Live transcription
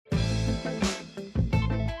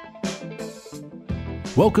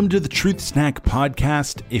Welcome to the Truth Snack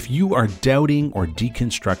Podcast. If you are doubting or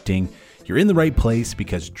deconstructing, you're in the right place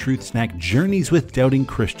because Truth Snack journeys with doubting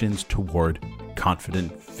Christians toward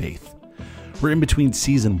confident faith. We're in between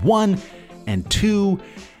season 1 and 2,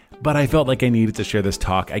 but I felt like I needed to share this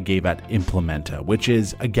talk I gave at Implementa, which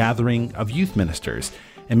is a gathering of youth ministers.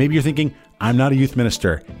 And maybe you're thinking, I'm not a youth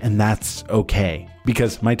minister, and that's okay,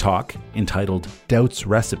 because my talk, entitled Doubt's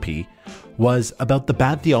Recipe, was about the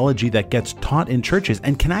bad theology that gets taught in churches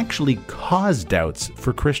and can actually cause doubts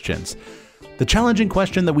for Christians. The challenging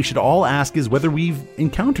question that we should all ask is whether we've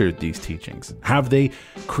encountered these teachings. Have they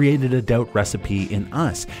created a doubt recipe in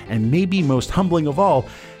us? And maybe most humbling of all,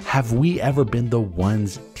 have we ever been the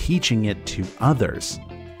ones teaching it to others?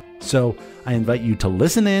 So I invite you to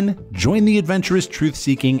listen in, join the adventurous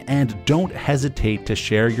truth-seeking, and don't hesitate to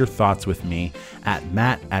share your thoughts with me at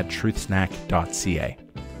matt@truthsnack.ca.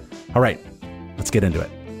 All right, let's get into it.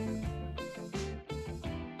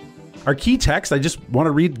 Our key text, I just want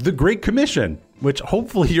to read the Great Commission, which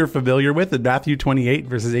hopefully you're familiar with in Matthew 28,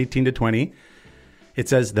 verses 18 to 20. It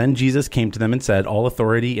says, "Then Jesus came to them and said, 'All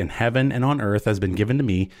authority in heaven and on earth has been given to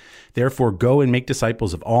me. Therefore go and make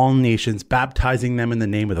disciples of all nations, baptizing them in the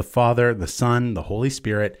name of the Father, the Son, the Holy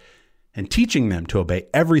Spirit, and teaching them to obey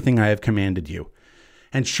everything I have commanded you.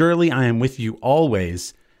 And surely I am with you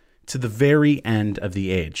always to the very end of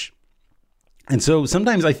the age.'" And so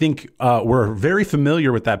sometimes I think we're very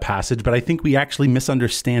familiar with that passage, but I think we actually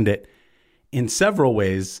misunderstand it in several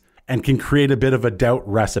ways and can create a bit of a doubt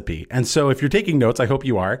recipe. And so if you're taking notes, I hope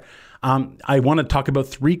you are, I want to talk about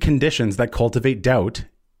 3 conditions that cultivate doubt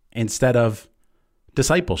instead of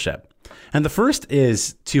discipleship. And the first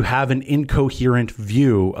is to have an incoherent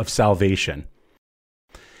view of salvation.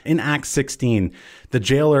 In Acts 16, the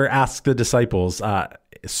jailer asks the disciples,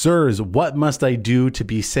 "Sirs, what must I do to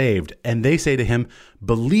be saved?" And they say to him,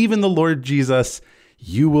 "Believe in the Lord Jesus,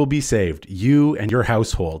 you will be saved, you and your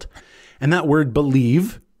household." And that word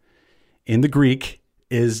believe in the Greek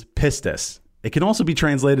is pistis. It can also be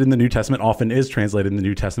translated in the New Testament, often is translated in the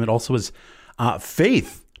New Testament, also as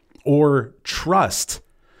faith or trust.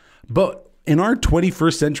 But in our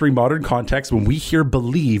 21st century modern context, when we hear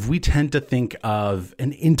believe, we tend to think of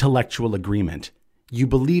an intellectual agreement. You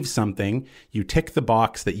believe something, you tick the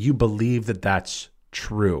box that you believe that that's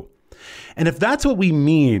true. And if that's what we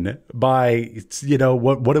mean by,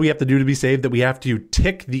 what do we have to do to be saved? That we have to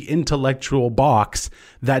tick the intellectual box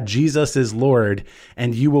that Jesus is Lord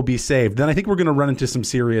and you will be saved, then I think we're going to run into some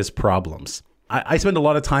serious problems. I spend a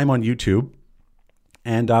lot of time on YouTube,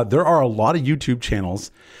 and there are a lot of YouTube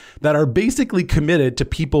channels that are basically committed to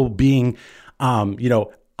people being, on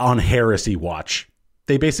heresy watch.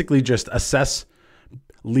 They basically just assess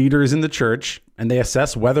leaders in the church, and they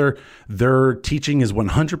assess whether their teaching is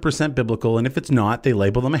 100% biblical. And if it's not, they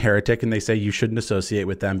label them a heretic, and they say you shouldn't associate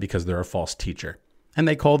with them because they're a false teacher. And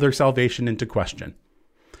they call their salvation into question.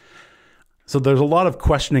 So there's a lot of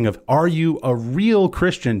questioning of, are you a real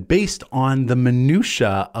Christian based on the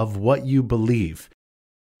minutia of what you believe?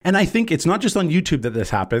 And I think it's not just on YouTube that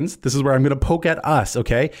this happens. This is where I'm going to poke at us,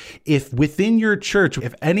 okay? If within your church,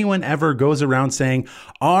 if anyone ever goes around saying,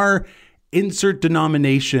 "Are insert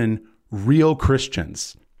denomination real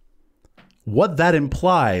Christians?" what that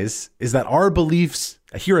implies is that our beliefs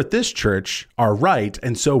here at this church are right,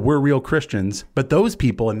 and so we're real Christians. But those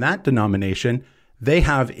people in that denomination, they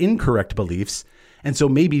have incorrect beliefs, and so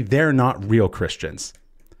maybe they're not real Christians.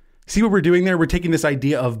 See what we're doing there? We're taking this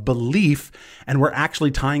idea of belief and we're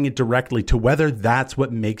actually tying it directly to whether that's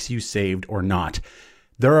what makes you saved or not.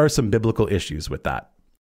 There are some biblical issues with that.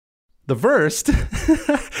 The first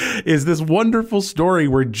is this wonderful story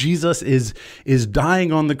where Jesus is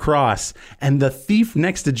dying on the cross, and the thief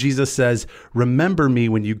next to Jesus says, "Remember me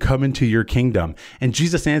when you come into your kingdom." And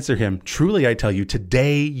Jesus answered him, "Truly I tell you,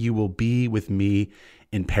 today you will be with me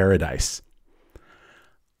in paradise."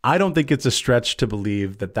 I don't think it's a stretch to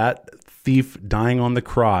believe that that thief dying on the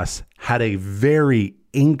cross had a very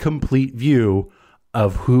incomplete view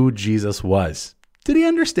of who Jesus was. Did he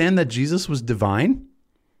understand that Jesus was divine?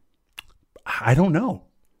 I don't know.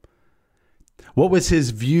 What was his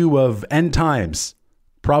view of end times?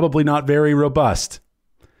 Probably not very robust.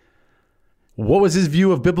 What was his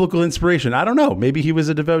view of biblical inspiration? I don't know. Maybe he was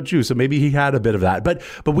a devout Jew, so maybe he had a bit of that. But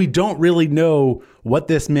we don't really know what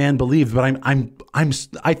this man believed. But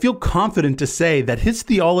I feel confident to say that his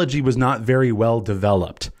theology was not very well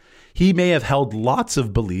developed. He may have held lots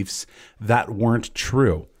of beliefs that weren't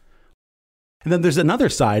true. And then there's another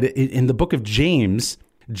side in the book of James.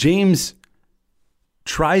 James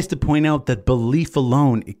tries to point out that belief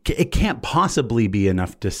alone, it can't possibly be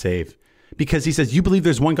enough to save. Because he says, you believe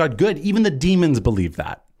there's one God, good. Even the demons believe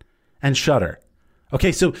that and shudder.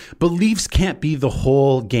 Okay, so beliefs can't be the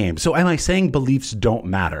whole game. So am I saying beliefs don't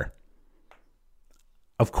matter?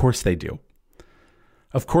 Of course they do.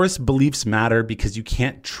 Of course, beliefs matter because you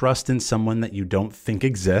can't trust in someone that you don't think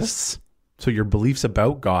exists. So your beliefs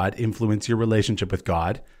about God influence your relationship with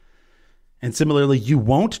God. And similarly, you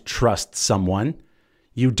won't trust someone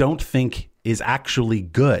you don't think is actually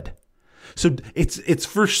good. So it's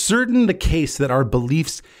for certain the case that our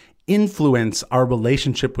beliefs influence our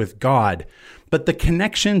relationship with God, but the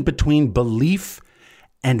connection between belief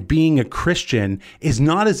and being a Christian is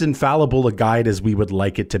not as infallible a guide as we would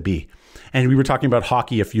like it to be. And we were talking about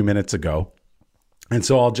hockey a few minutes ago. And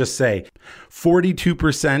so I'll just say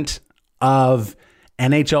 42% of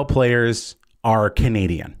NHL players are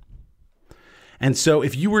Canadian. And so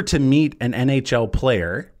if you were to meet an NHL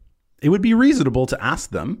player, it would be reasonable to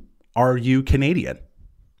ask them, are you Canadian?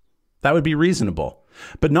 That would be reasonable.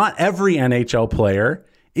 But not every NHL player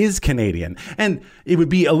is Canadian. And it would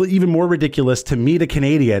be even more ridiculous to meet a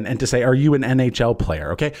Canadian and to say, are you an NHL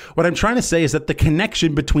player? Okay. What I'm trying to say is that the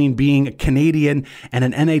connection between being a Canadian and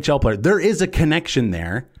an NHL player, there is a connection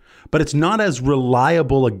there, but it's not as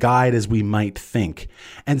reliable a guide as we might think.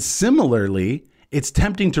 And similarly, it's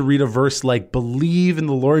tempting to read a verse like, believe in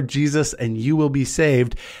the Lord Jesus and you will be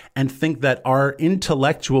saved, and think that our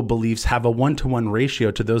intellectual beliefs have a 1-to-1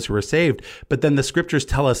 ratio to those who are saved. But then the scriptures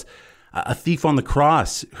tell us a thief on the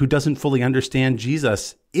cross who doesn't fully understand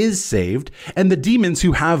Jesus is saved, and the demons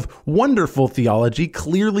who have wonderful theology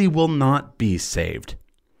clearly will not be saved.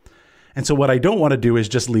 And so what I don't want to do is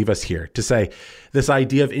just leave us here to say this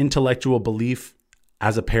idea of intellectual belief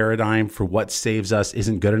as a paradigm for what saves us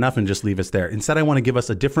isn't good enough and just leave us there. Instead, I want to give us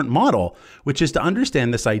a different model, which is to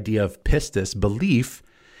understand this idea of pistis, belief,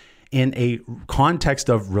 in a context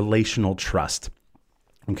of relational trust.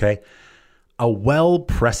 Okay? A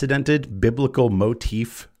well-precedented biblical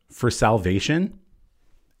motif for salvation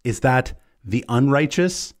is that the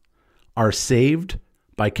unrighteous are saved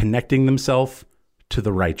by connecting themselves to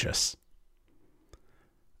the righteous.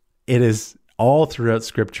 It is all throughout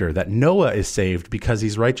scripture that Noah is saved because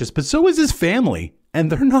he's righteous, but so is his family.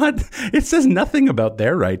 And they're not, it says nothing about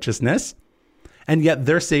their righteousness. And yet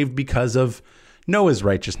they're saved because of Noah's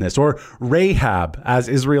righteousness. Or Rahab, as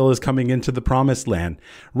Israel is coming into the promised land.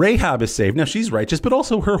 Rahab is saved. Now she's righteous, but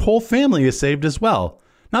also her whole family is saved as well.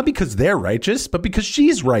 Not because they're righteous, but because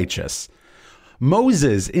she's righteous.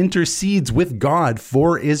 Moses intercedes with God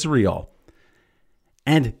for Israel.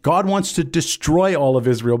 And God wants to destroy all of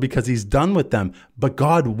Israel because he's done with them. But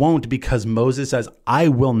God won't, because Moses says, I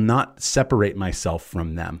will not separate myself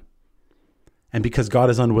from them. And because God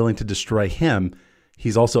is unwilling to destroy him,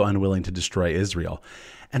 he's also unwilling to destroy Israel.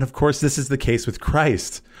 And of course, this is the case with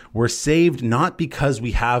Christ. We're saved not because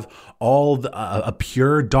we have all a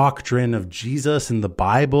pure doctrine of Jesus and the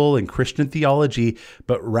Bible and Christian theology,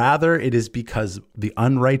 but rather it is because the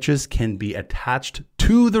unrighteous can be attached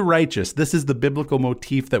to the righteous. This is the biblical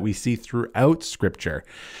motif that we see throughout Scripture.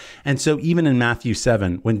 And so even in Matthew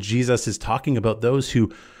 7, when Jesus is talking about those who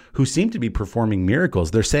seem to be performing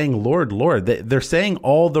miracles, they're saying, Lord, Lord. They're saying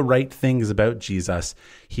all the right things about Jesus.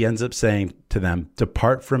 He ends up saying to them,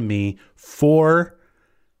 depart from me, for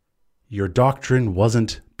your doctrine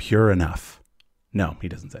wasn't pure enough. No, he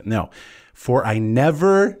doesn't say, no, for I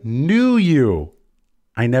never knew you.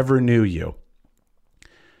 I never knew you.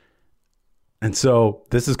 And so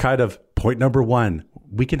this is kind of point number one.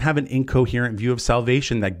 We can have an incoherent view of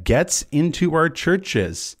salvation that gets into our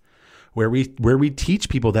churches, where we teach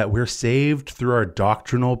people that we're saved through our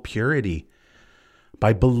doctrinal purity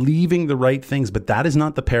by believing the right things. But that is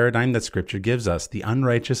not the paradigm that Scripture gives us. The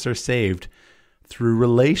unrighteous are saved through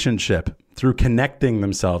relationship, through connecting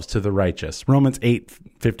themselves to the righteous. Romans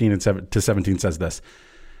 8:15-17 says this.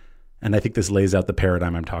 And I think this lays out the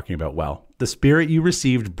paradigm I'm talking about well. The Spirit you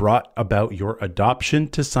received brought about your adoption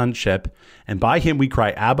to sonship, and by him we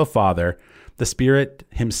cry, Abba, Father. The Spirit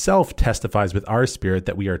himself testifies with our spirit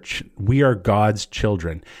that we are God's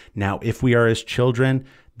children. Now, if we are his children,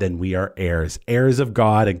 then we are heirs, heirs of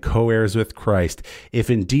God and co-heirs with Christ, if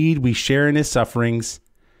indeed we share in his sufferings,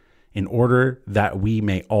 in order that we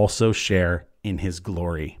may also share in his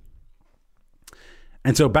glory.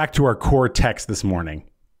 And so back to our core text this morning,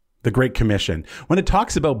 the Great Commission. When it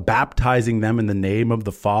talks about baptizing them in the name of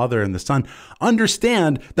the Father and the Son,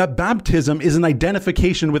 understand that baptism is an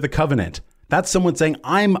identification with a covenant. That's someone saying,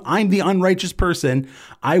 I'm the unrighteous person.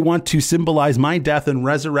 I want to symbolize my death and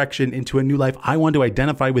resurrection into a new life. I want to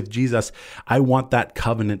identify with Jesus. I want that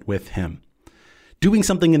covenant with him. Doing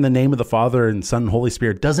something in the name of the Father and Son and Holy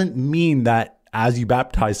Spirit doesn't mean that as you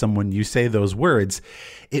baptize someone, you say those words.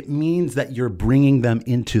 It means that you're bringing them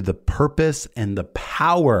into the purpose and the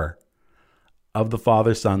power of the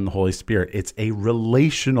Father, Son, and the Holy Spirit. It's a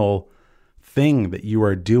relational thing that you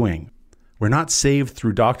are doing. We're not saved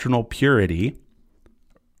through doctrinal purity.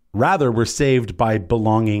 Rather, we're saved by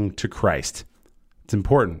belonging to Christ. It's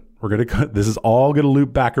important. This is all going to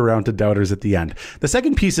loop back around to doubters at the end. The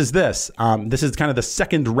second piece is this. This is kind of the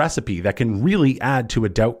second recipe that can really add to a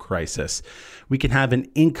doubt crisis. We can have an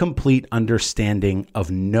incomplete understanding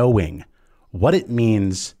of knowing what it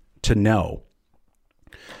means to know.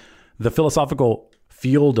 The philosophical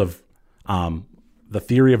field of the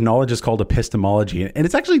theory of knowledge is called epistemology, and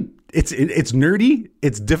it's actually it's nerdy,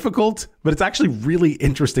 it's difficult, but it's actually really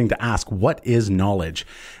interesting to ask, what is knowledge?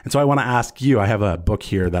 And so I want to ask you. I have a book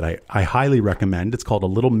here that I highly recommend. It's called A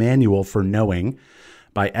Little Manual for Knowing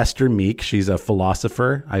by Esther Meek. She's a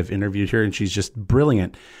philosopher I've interviewed her, and she's just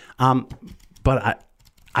brilliant. But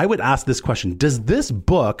I would ask this question: does this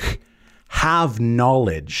book have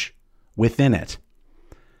knowledge within it?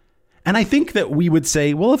 And I think that we would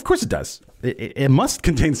say, well, of course it does. It must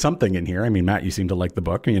contain something in here. I mean, Matt, you seem to like the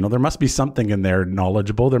book. There must be something in there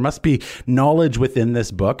knowledgeable. There must be knowledge within this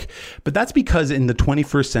book. But that's because in the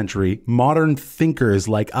 21st century, modern thinkers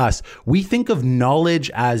like us, we think of knowledge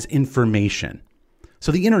as information.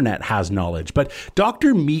 So the internet has knowledge. But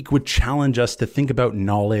Dr. Meek would challenge us to think about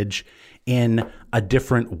knowledge in a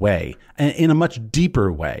different way, in a much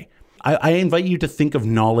deeper way. I invite you to think of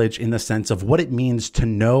knowledge in the sense of what it means to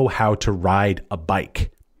know how to ride a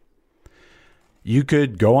bike. You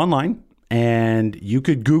could go online and you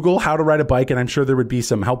could Google how to ride a bike, and I'm sure there would be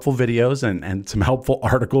some helpful videos and some helpful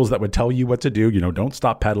articles that would tell you what to do. Don't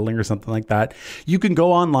stop pedaling or something like that. You can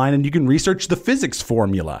go online and you can research the physics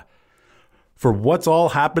formula for what's all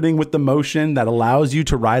happening with the motion that allows you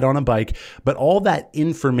to ride on a bike. But all that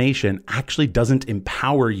information actually doesn't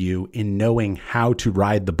empower you in knowing how to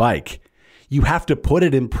ride the bike. You have to put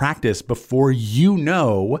it in practice before you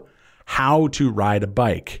know how to ride a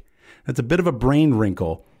bike. That's a bit of a brain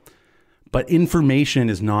wrinkle, but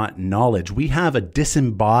information is not knowledge. We have a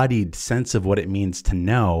disembodied sense of what it means to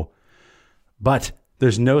know, but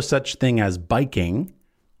there's no such thing as biking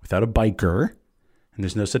without a biker. And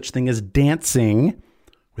there's no such thing as dancing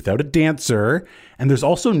without a dancer. And there's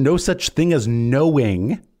also no such thing as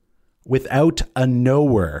knowing without a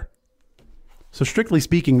knower. So strictly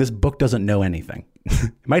speaking, this book doesn't know anything.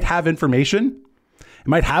 It might have information. It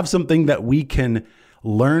might have something that we can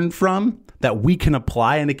learn from, that we can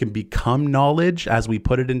apply, and it can become knowledge as we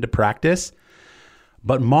put it into practice.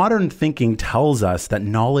 But modern thinking tells us that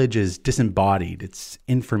knowledge is disembodied. It's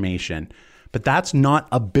information. But that's not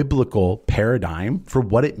a biblical paradigm for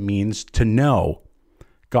what it means to know.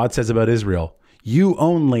 God says about Israel, "You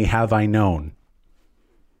only have I known."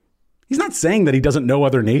 He's not saying that he doesn't know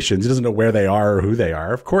other nations. He doesn't know where they are or who they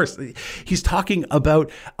are. Of course, he's talking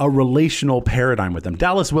about a relational paradigm with them.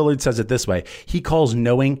 Dallas Willard says it this way. He calls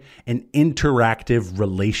knowing an interactive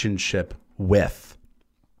relationship with.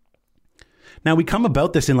 Now, we come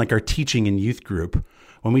about this in like our teaching in youth group,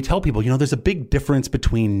 when we tell people, there's a big difference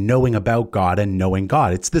between knowing about God and knowing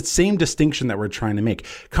God. It's the same distinction that we're trying to make.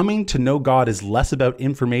 Coming to know God is less about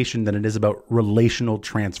information than it is about relational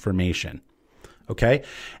transformation. Okay?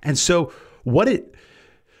 And so when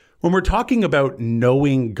we're talking about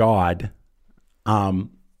knowing God,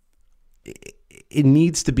 it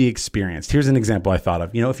needs to be experienced. Here's an example I thought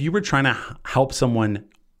of. If you were trying to help someone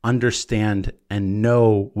understand and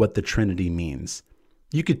know what the Trinity means,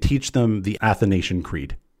 you could teach them the Athanasian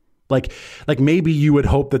Creed. Like maybe you would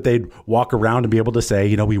hope that they'd walk around and be able to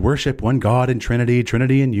say, we worship one God in Trinity,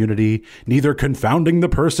 Trinity in unity, neither confounding the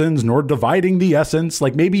persons nor dividing the essence.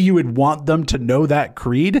 Like maybe you would want them to know that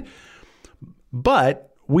creed. But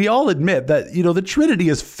we all admit that, the Trinity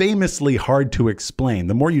is famously hard to explain.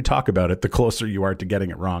 The more you talk about it, the closer you are to getting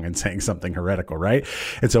it wrong and saying something heretical, right?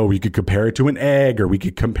 And so we could compare it to an egg or we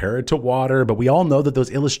could compare it to water, but we all know that those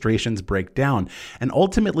illustrations break down. And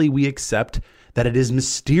ultimately we accept that it is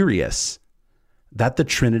mysterious, that the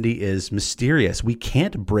Trinity is mysterious. We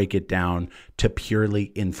can't break it down to purely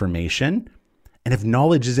information. And if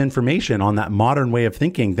knowledge is information on that modern way of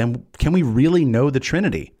thinking, then can we really know the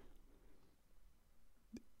Trinity?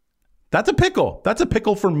 That's a pickle. That's a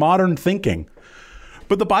pickle for modern thinking.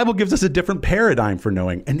 But the Bible gives us a different paradigm for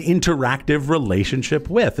knowing, an interactive relationship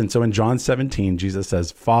with. And so in John 17, Jesus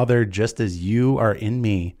says, "Father, just as you are in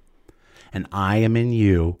me and I am in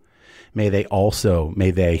you, may they,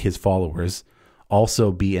 his followers,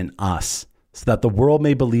 also be in us, so that the world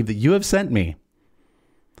may believe that you have sent me.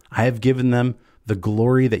 I have given them the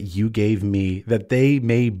glory that you gave me, that they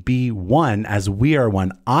may be one as we are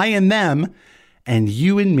one, I in them and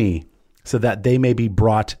you in me, so that they may be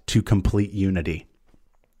brought to complete unity."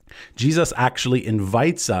 Jesus actually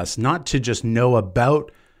invites us not to just know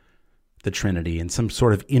about the Trinity in some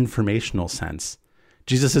sort of informational sense.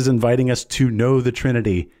 Jesus is inviting us to know the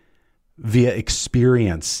Trinity via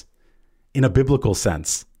experience in a biblical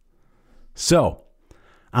sense. So,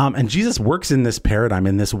 and Jesus works in this paradigm,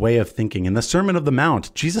 in this way of thinking. In the Sermon on the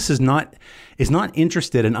Mount, Jesus is not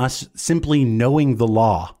interested in us simply knowing the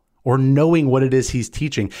law or knowing what it is he's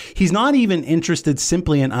teaching. He's not even interested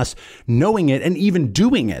simply in us knowing it and even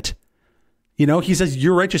doing it. He says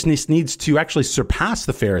your righteousness needs to actually surpass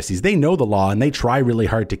the Pharisees. They know the law and they try really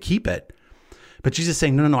hard to keep it. But Jesus is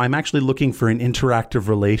saying, no, I'm actually looking for an interactive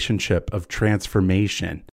relationship of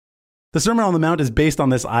transformation. The Sermon on the Mount is based on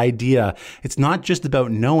this idea. It's not just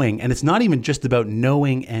about knowing, and it's not even just about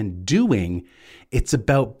knowing and doing. It's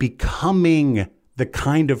about becoming the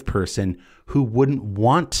kind of person who wouldn't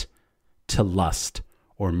want to lust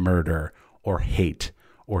or murder or hate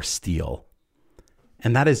or steal.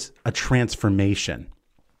 And that is a transformation.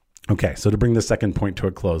 Okay, so to bring the second point to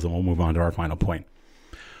a close, and we'll move on to our final point.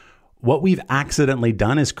 What we've accidentally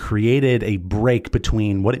done is created a break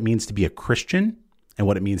between what it means to be a Christian and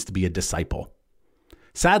what it means to be a disciple.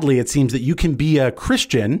 Sadly, it seems that you can be a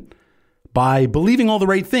Christian by believing all the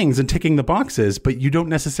right things and ticking the boxes, but you don't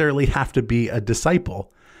necessarily have to be a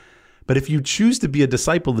disciple. But if you choose to be a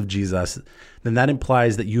disciple of Jesus, then that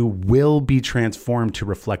implies that you will be transformed to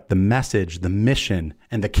reflect the message, the mission,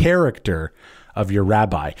 and the character of your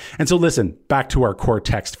rabbi. And so listen, back to our core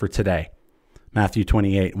text for today. Matthew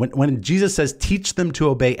 28. When Jesus says, teach them to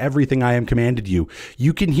obey everything I am commanded you,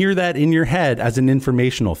 you can hear that in your head as an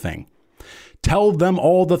informational thing. Tell them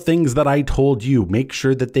all the things that I told you. Make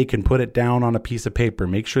sure that they can put it down on a piece of paper.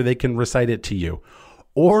 Make sure they can recite it to you.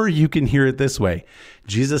 Or you can hear it this way.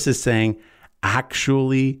 Jesus is saying,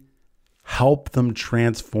 actually help them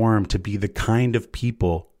transform to be the kind of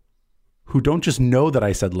people who don't just know that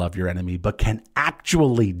I said love your enemy, but can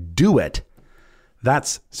actually do it.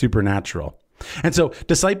 That's supernatural. And so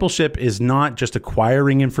discipleship is not just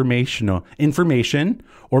acquiring information or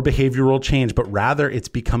behavioral change, but rather it's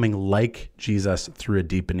becoming like Jesus through a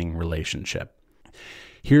deepening relationship.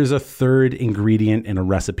 Here's a third ingredient in a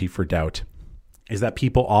recipe for doubt, is that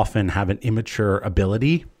people often have an immature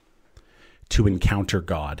ability to encounter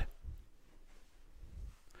God.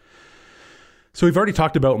 So we've already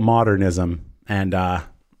talked about modernism and a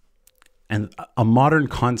modern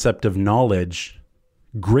concept of knowledge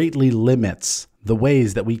greatly limits the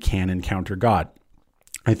ways that we can encounter God.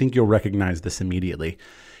 I think you'll recognize this immediately.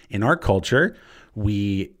 In our culture,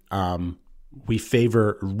 we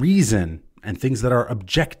favor reason and things that are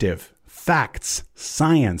objective, facts,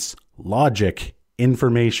 science, logic,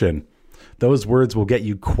 information. Those words will get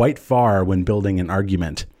you quite far when building an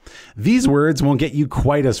argument. These words won't get you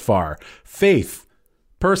quite as far. Faith,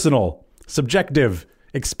 personal, subjective,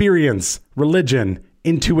 experience, religion,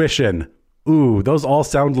 intuition. Ooh, those all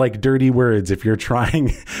sound like dirty words if you're trying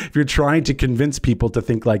to convince people to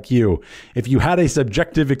think like you. If you had a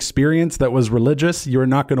subjective experience that was religious, you're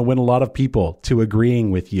not going to win a lot of people to agreeing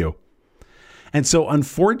with you. And so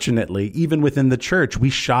unfortunately, even within the church, we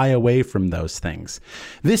shy away from those things.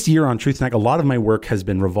 This year on Truth Snack, a lot of my work has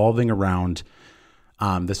been revolving around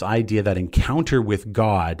this idea that encounter with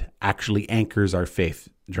God actually anchors our faith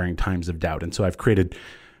during times of doubt. And so I've created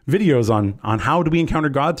videos on how do we encounter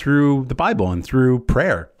God through the Bible and through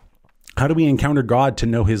prayer. How do we encounter God to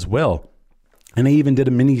know his will? And I even did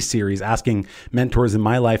a mini series asking mentors in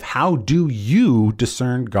my life, how do you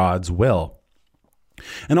discern God's will?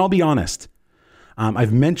 And I'll be honest,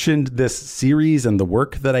 I've mentioned this series and the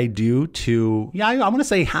work that I do to, I want to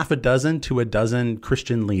say half a dozen to a dozen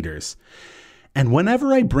Christian leaders. And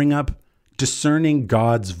whenever I bring up discerning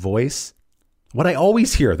God's voice, what I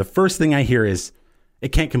always hear, the first thing I hear is,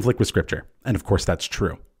 it can't conflict with Scripture. And of course, that's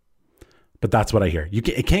true. But that's what I hear.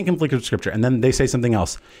 It can't conflict with Scripture. And then they say something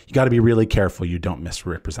else. You got to be really careful you don't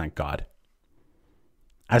misrepresent God.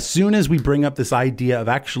 As soon as we bring up this idea of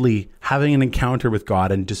actually having an encounter with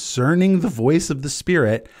God and discerning the voice of the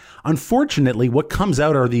Spirit, unfortunately, what comes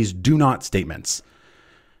out are these do not statements.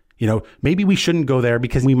 Maybe we shouldn't go there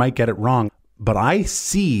because we might get it wrong. But I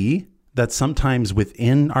see that sometimes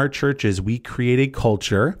within our churches, we create a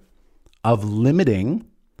culture of limiting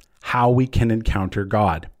how we can encounter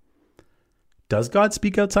God. Does God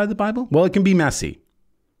speak outside the Bible? Well, it can be messy.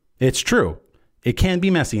 It's true. It can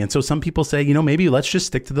be messy. And so some people say, maybe let's just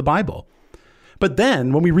stick to the Bible. But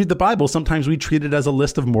then when we read the Bible, sometimes we treat it as a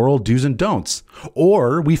list of moral do's and don'ts,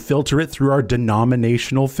 or we filter it through our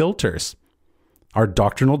denominational filters, our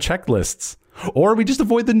doctrinal checklists, Or we just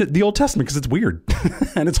avoid the Old Testament because it's weird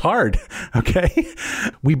and it's hard, okay?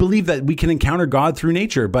 We believe that we can encounter God through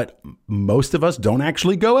nature, but most of us don't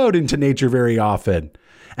actually go out into nature very often.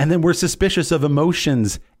 And then we're suspicious of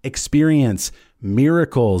emotions, experience,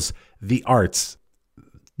 miracles, the arts.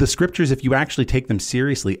 The scriptures, if you actually take them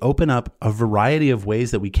seriously, open up a variety of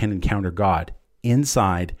ways that we can encounter God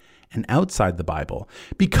inside and outside the Bible.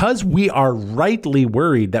 Because we are rightly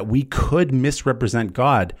worried that we could misrepresent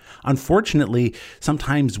God, unfortunately,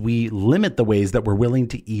 sometimes we limit the ways that we're willing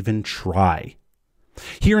to even try.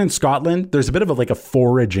 Here in Scotland, there's a bit of a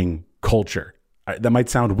foraging culture. That might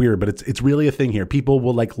sound weird, but it's really a thing here. People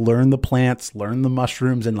will learn the plants, learn the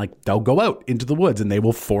mushrooms, and they'll go out into the woods and they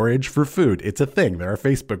will forage for food. It's a thing. There are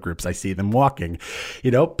Facebook groups. I see them walking.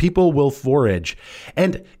 People will forage.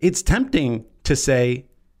 And it's tempting to say,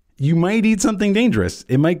 you might eat something dangerous.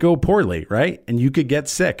 It might go poorly, right? And you could get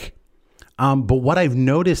sick. But what I've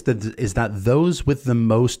noticed is that those with the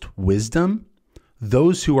most wisdom,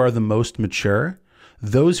 those who are the most mature,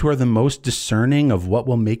 those who are the most discerning of what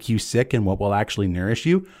will make you sick and what will actually nourish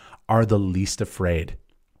you are the least afraid.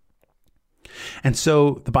 And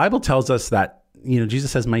so the Bible tells us that,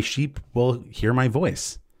 Jesus says, my sheep will hear my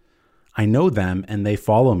voice. I know them and they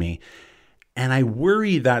follow me. And I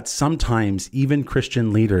worry that sometimes even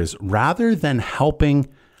Christian leaders, rather than helping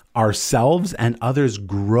ourselves and others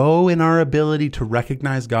grow in our ability to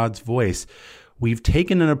recognize God's voice, we've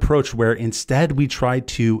taken an approach where instead we try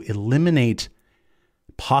to eliminate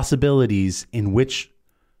possibilities in which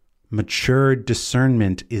mature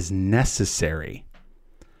discernment is necessary.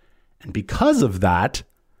 And because of that,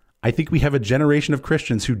 I think we have a generation of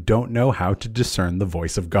Christians who don't know how to discern the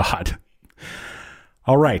voice of God.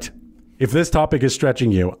 All right. If this topic is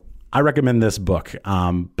stretching you, I recommend this book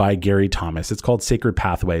by Gary Thomas. It's called Sacred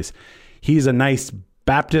Pathways. He's a nice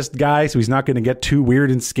Baptist guy, so he's not going to get too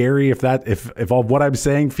weird and scary if all what I'm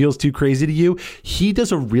saying feels too crazy to you. He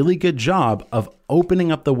does a really good job of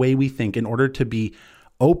opening up the way we think in order to be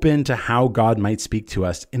open to how God might speak to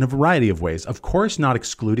us in a variety of ways. Of course, not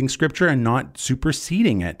excluding scripture and not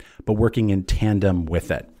superseding it, but working in tandem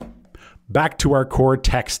with it. Back to our core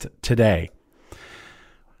text today.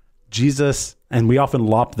 Jesus, and we often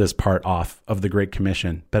lop this part off of the Great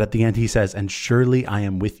Commission, but at the end he says, and surely I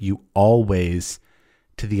am with you always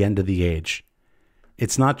to the end of the age.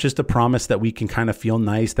 It's not just a promise that we can kind of feel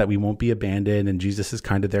nice, that we won't be abandoned and Jesus is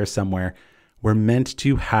kind of there somewhere. We're meant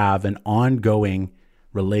to have an ongoing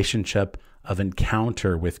relationship of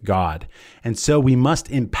encounter with God. And so we must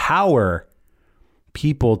empower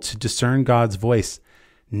people to discern God's voice,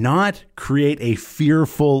 not create a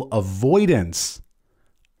fearful avoidance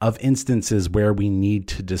of instances where we need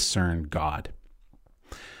to discern God.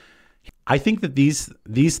 I think that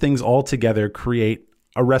these things all together create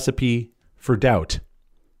a recipe for doubt.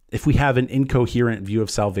 If we have an incoherent view of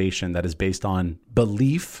salvation that is based on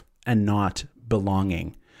belief and not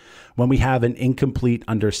belonging, when we have an incomplete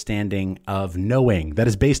understanding of knowing that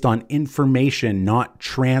is based on information, not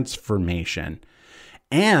transformation,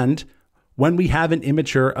 and when we have an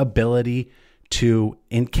immature ability to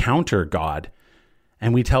encounter God,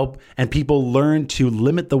 and people learn to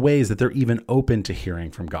limit the ways that they're even open to hearing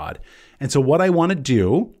from God. And so what I want to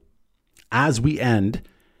do as we end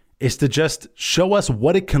is to just show us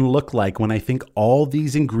what it can look like when I think all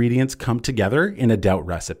these ingredients come together in a doubt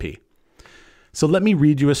recipe. So let me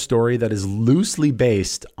read you a story that is loosely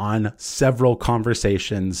based on several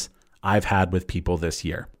conversations I've had with people this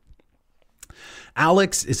year.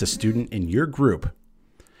 Alex is a student in your group,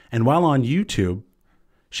 and while on YouTube,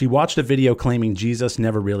 she watched a video claiming Jesus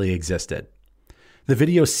never really existed. The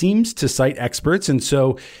video seems to cite experts, and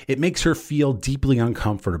so it makes her feel deeply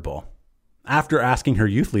uncomfortable. After asking her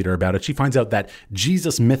youth leader about it, she finds out that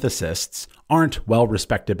Jesus mythicists aren't well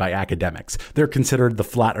respected by academics. They're considered the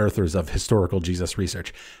flat earthers of historical Jesus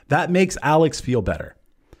research. That makes Alex feel better.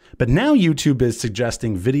 But now YouTube is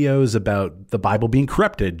suggesting videos about the Bible being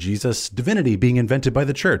corrupted, Jesus' divinity being invented by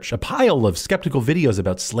the church, a pile of skeptical videos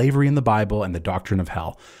about slavery in the Bible and the doctrine of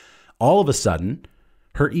hell. All of a sudden,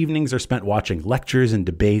 her evenings are spent watching lectures and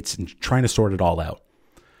debates and trying to sort it all out.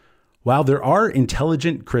 While there are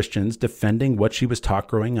intelligent Christians defending what she was taught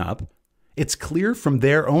growing up, it's clear from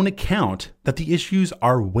their own account that the issues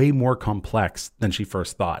are way more complex than she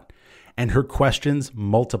first thought, and her questions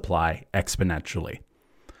multiply exponentially.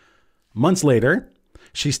 Months later,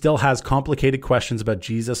 she still has complicated questions about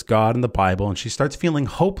Jesus, God, and the Bible, and she starts feeling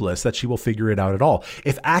hopeless that she will figure it out at all.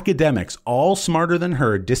 If academics, all smarter than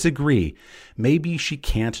her, disagree, maybe she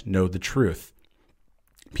can't know the truth.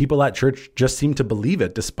 People at church just seem to believe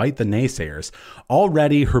it despite the naysayers.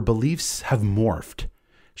 Already, her beliefs have morphed.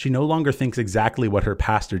 She no longer thinks exactly what her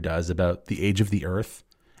pastor does about the age of the earth,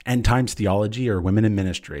 end times theology, or women in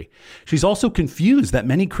ministry. She's also confused that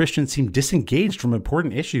many Christians seem disengaged from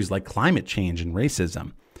important issues like climate change and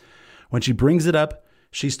racism. When she brings it up,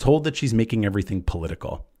 she's told that she's making everything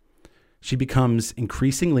political. She becomes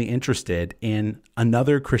increasingly interested in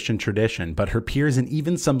another Christian tradition, but her peers and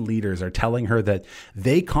even some leaders are telling her that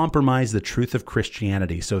they compromise the truth of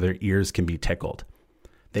Christianity so their ears can be tickled.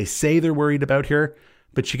 They say they're worried about her,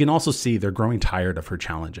 but she can also see they're growing tired of her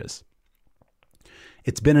challenges.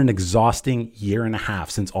 It's been an exhausting year and a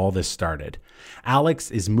half since all this started.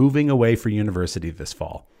 Alex is moving away for university this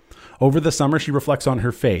fall. Over the summer, she reflects on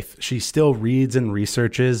her faith. She still reads and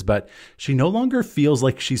researches, but she no longer feels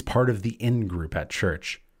like she's part of the in-group at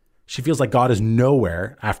church. She feels like God is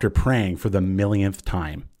nowhere after praying for the millionth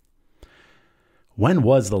time. When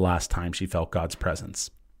was the last time she felt God's presence?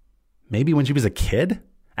 Maybe when she was a kid?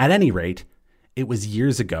 At any rate, it was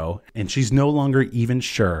years ago, and she's no longer even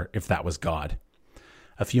sure if that was God.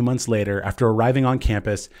 A few months later, after arriving on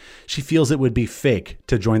campus, she feels it would be fake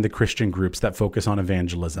to join the Christian groups that focus on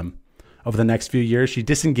evangelism. Over the next few years, she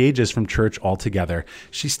disengages from church altogether.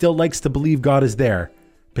 She still likes to believe God is there,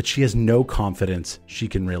 but she has no confidence she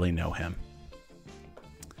can really know him.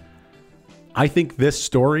 I think this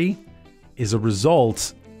story is a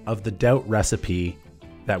result of the doubt recipe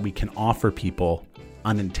that we can offer people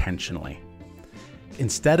unintentionally.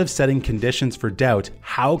 Instead of setting conditions for doubt,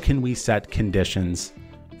 how can we set conditions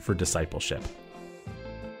for discipleship?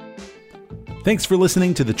 Thanks for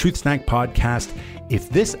listening to the Truth Snack Podcast. If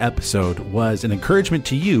this episode was an encouragement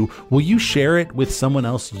to you, will you share it with someone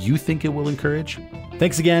else you think it will encourage?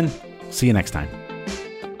 Thanks again. See you next time.